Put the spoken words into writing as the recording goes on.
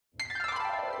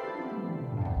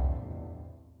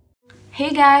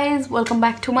Hey guys, welcome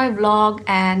back to my vlog,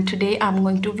 and today I'm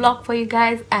going to vlog for you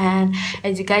guys. And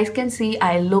as you guys can see,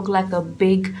 I look like a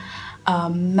big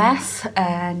mess.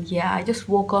 And yeah, I just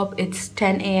woke up. It's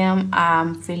 10 a.m.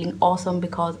 I'm feeling awesome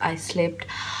because I slept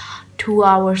 2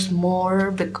 hours more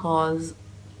because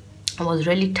I was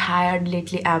really tired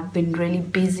lately. I've been really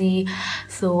busy,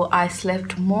 so I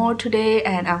slept more today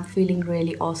and I'm feeling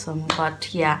really awesome.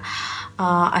 But yeah,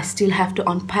 I still have to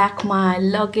unpack my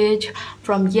luggage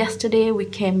from yesterday. We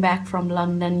came back from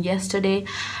London yesterday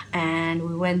and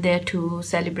we went there to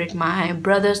celebrate my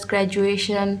brother's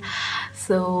graduation.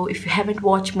 So if you haven't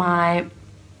watched my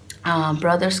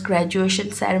brother's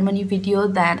graduation ceremony video,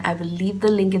 then I will leave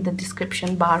the link in the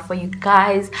description bar for you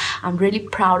guys. I'm really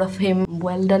proud of him.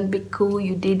 Well done, Bikku,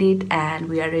 you did it, and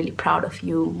we are really proud of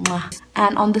you.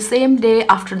 And on the same day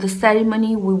after the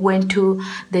ceremony, we went to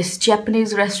this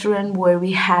Japanese restaurant where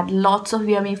we had lots of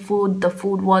yummy food. The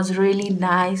food was really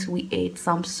nice. We ate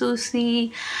some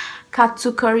sushi,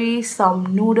 katsu curry,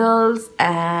 some noodles,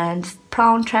 and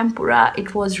prawn tempura.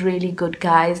 It was really good,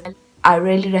 guys. I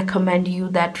really recommend you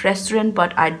that restaurant,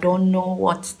 but I don't know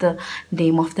what's the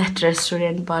name of that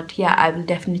restaurant. But yeah, I will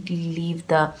definitely leave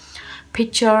the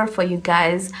picture for you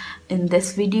guys in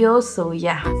this video. So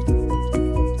yeah.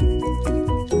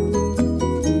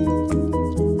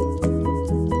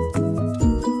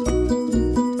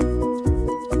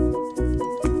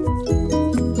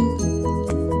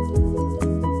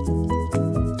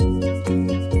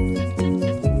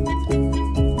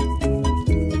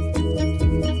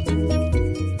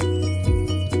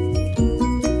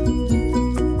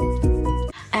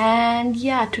 And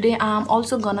yeah, today I'm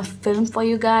also gonna film for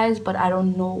you guys, but I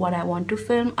don't know what I want to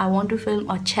film. I want to film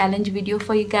a challenge video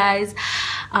for you guys,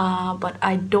 but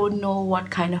I don't know what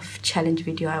kind of challenge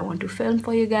video I want to film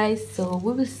for you guys, so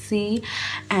we will see.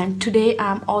 And today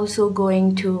I'm also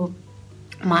going to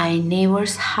my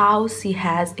neighbor's house. He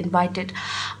has invited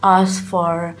us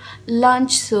for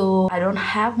lunch, so I don't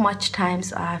have much time,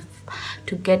 so I have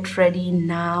to get ready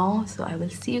now. So I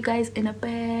will see you guys in a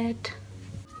bit.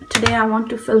 Today I want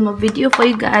to film a video for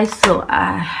you guys, so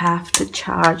I have to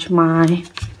charge my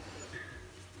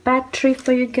battery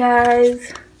for you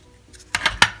guys.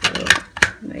 So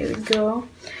there we go.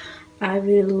 I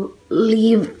will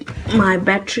leave my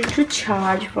battery to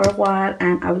charge for a while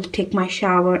and I will take my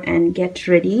shower and get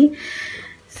ready.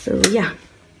 So yeah,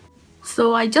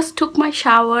 so I just took my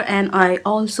shower and I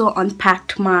also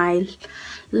unpacked my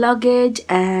luggage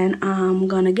and I'm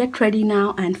gonna get ready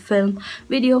now and film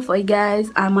video for you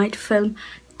guys. I might film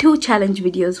 2 challenge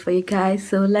videos for you guys,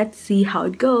 so let's see how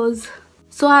it goes.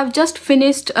 So I've just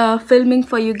finished filming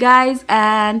for you guys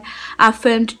and I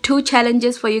filmed 2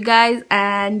 challenges for you guys,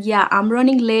 and yeah, I'm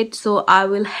running late, so I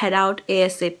will head out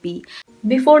ASAP.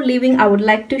 Before leaving, I would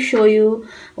like to show you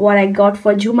what I got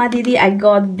for Juma Didi. I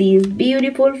got these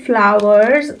beautiful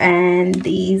flowers and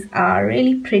these are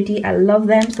really pretty. I love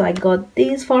them, so I got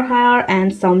these for her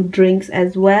and some drinks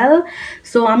as well.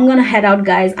 So I'm gonna head out,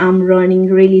 guys. I'm running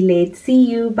really late. See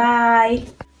you, bye.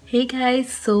 Hey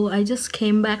guys, so I just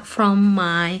came back from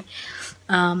my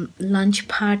lunch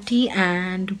party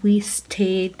and we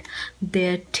stayed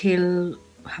there till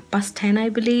 10:30, I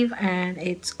believe, and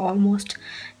it's almost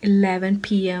 11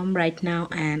 p.m. right now,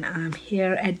 and I'm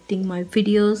here editing my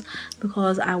videos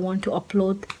because I want to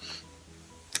upload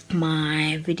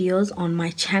my videos on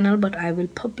my channel, but I will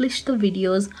publish the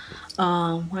videos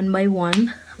one by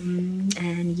one.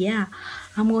 And yeah,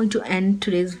 I'm going to end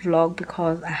today's vlog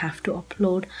because I have to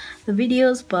upload the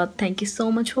videos. But thank you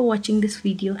so much for watching this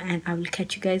video and I will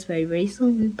catch you guys very, very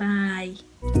soon. Bye.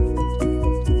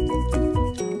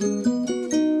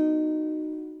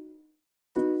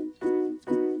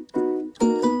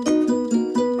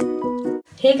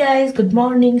 Hey guys, good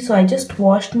morning. So I just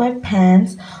washed my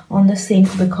pants on the sink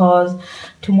because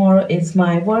tomorrow is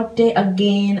my work day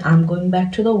again. I'm going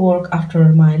back to the work after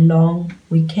my long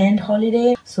weekend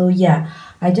holiday. So yeah,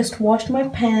 I just washed my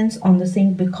pants on the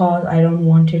sink because I don't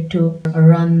want it to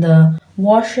run the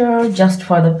washer just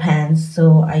for the pants.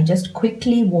 So I just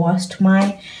quickly washed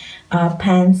my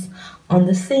pants on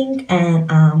the sink and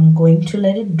I'm going to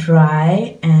let it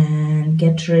dry and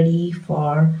get ready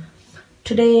for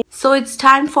today. So it's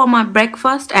time for my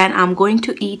breakfast and I'm going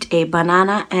to eat a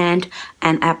banana and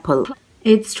an apple.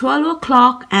 It's 12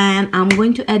 o'clock and I'm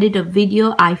going to edit a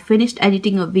video. I finished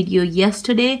editing a video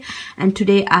yesterday and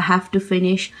today I have to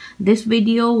finish this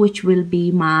video, which will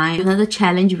be my another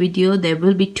challenge video. There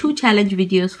will be 2 challenge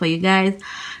videos for you guys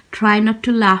try not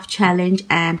to laugh challenge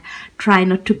and try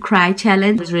not to cry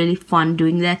challenge. It was really fun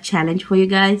doing that challenge for you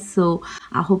guys. So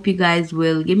I hope you guys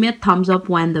will give me a thumbs up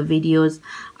when the videos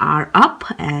are up.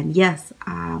 And yes,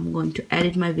 I'm going to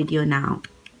edit my video now.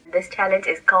 This challenge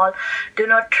is called Do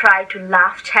Not Try to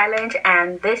Laugh Challenge,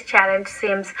 and this challenge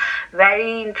seems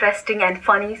very interesting and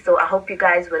funny, so I hope you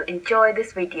guys will enjoy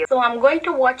this video. So I'm going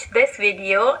to watch this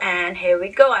video and here we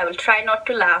go. I will try not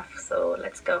to laugh, so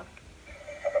let's go.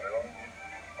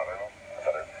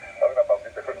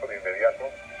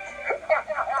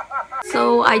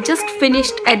 So I just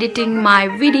finished editing my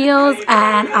videos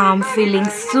and I'm feeling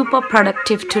super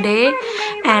productive today,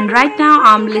 and right now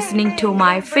I'm listening to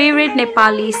my favorite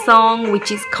Nepali song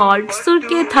which is called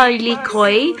Surke Thaili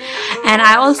Khoi, and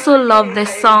I also love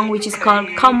this song which is called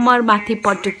Kammar Mathi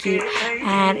Patuki,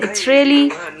 and it's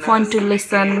really fun to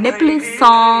listen Nepalese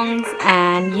songs.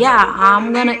 And yeah,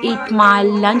 I'm gonna eat my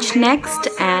lunch next,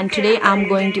 and today I'm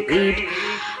going to eat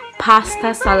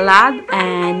pasta salad,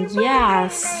 and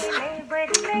yes,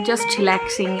 just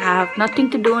chillaxing. I have nothing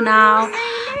to do now.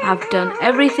 I've done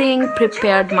everything,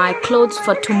 prepared my clothes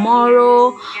for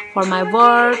tomorrow for my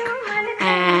work,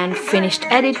 and finished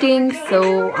editing.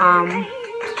 So I'm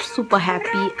super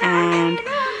happy, and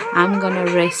I'm gonna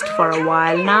rest for a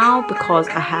while now because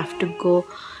I have to go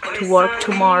to work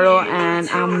tomorrow, and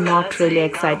I'm not really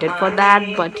excited for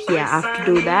that, but yeah, I have to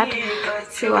do that.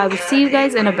 So I will see you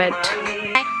guys in a bit.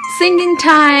 Singing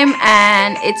time,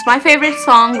 and it's my favorite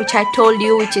song which I told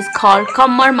you, which is called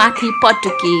Kammar Mathi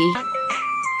Patuki.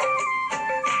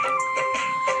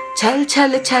 Chal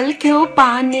chal chal kyo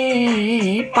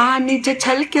pani, pani je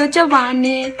chal kyo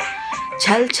jawani.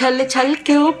 Chal chal chal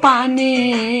kyo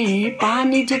pani,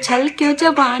 pani je chal kyo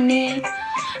jawani.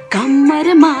 Kammar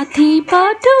Mathi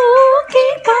Patuki,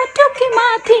 Patuki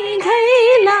Mathi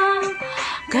gaila,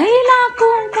 gaila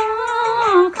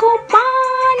ko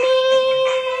pani.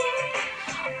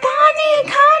 पानी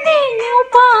खाने new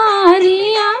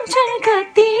पारी आम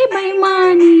छलकती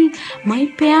बेईमानी, मैं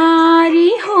प्यारी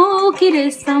हो कि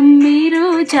रेशम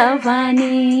मेरो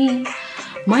जवानी,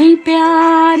 मैं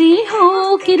प्यारी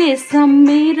हो कि रेशम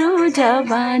मेरो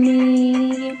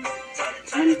जवानी.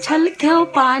 छल छल क्यों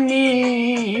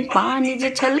पानी, पानी जो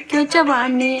छल क्यों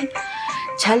जवानी.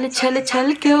 छल छल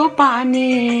छल क्यों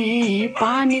पानी,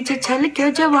 पानी जो छल क्यों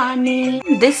जवानी.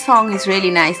 This song is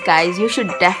really nice, guys. You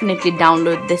should definitely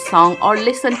download this song or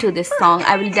listen to this song.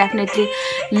 I will definitely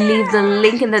leave the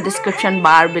link in the description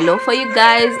bar below for you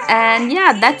guys. And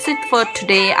yeah, that's it for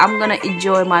today. I'm gonna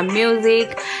enjoy my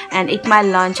music and eat my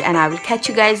lunch, and I will catch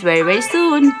you guys very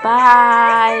soon.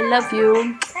 Bye. Love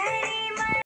you.